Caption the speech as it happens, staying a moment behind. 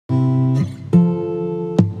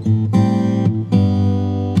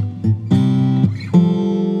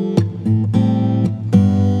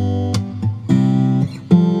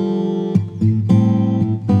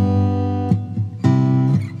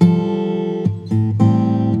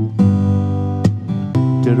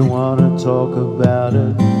wanna talk about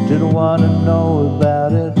it, didn't wanna know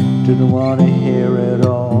about it, didn't wanna hear it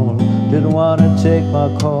all, didn't wanna take my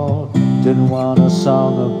call, didn't want a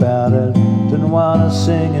song about it, didn't wanna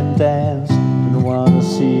sing and dance, didn't wanna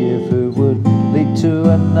see if it would lead to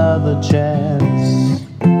another chance.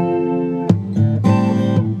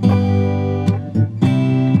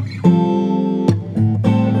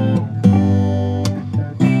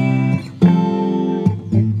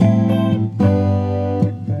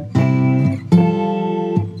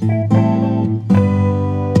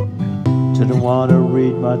 Didn't want to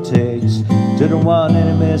read my text, didn't want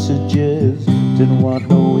any messages, didn't want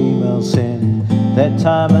no emails in. That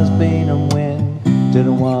time has been a win.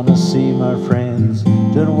 Didn't want to see my friends,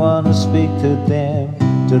 didn't want to speak to them,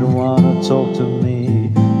 didn't want to talk to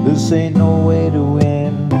me. This ain't no way to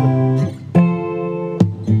end.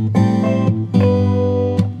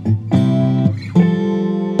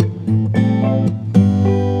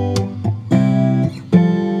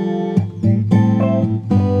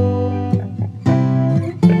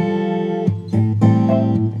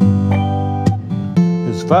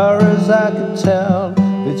 As far as I can tell,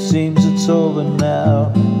 it seems it's over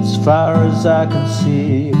now. As far as I can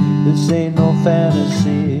see, this ain't no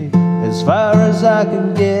fantasy. As far as I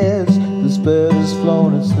can guess, this bird has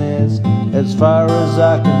flown its nest. As far as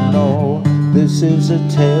I can know, this is a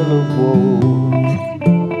tale of woe.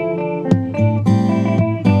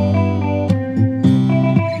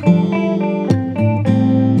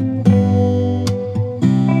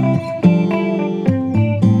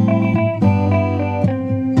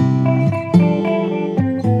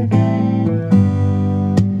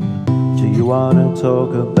 Do you wanna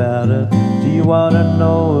talk about it? Do you wanna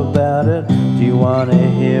know about it? Do you wanna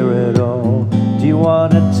hear it all? Do you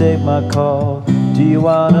wanna take my call? Do you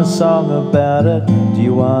want a song about it? Do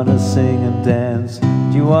you wanna sing and dance?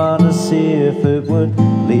 Do you wanna see if it would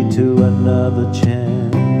lead to another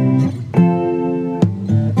chance?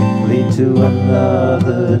 Lead to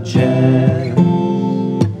another chance.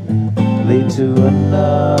 Lead to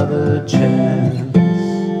another chance.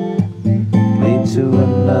 Lead to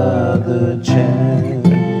another chance.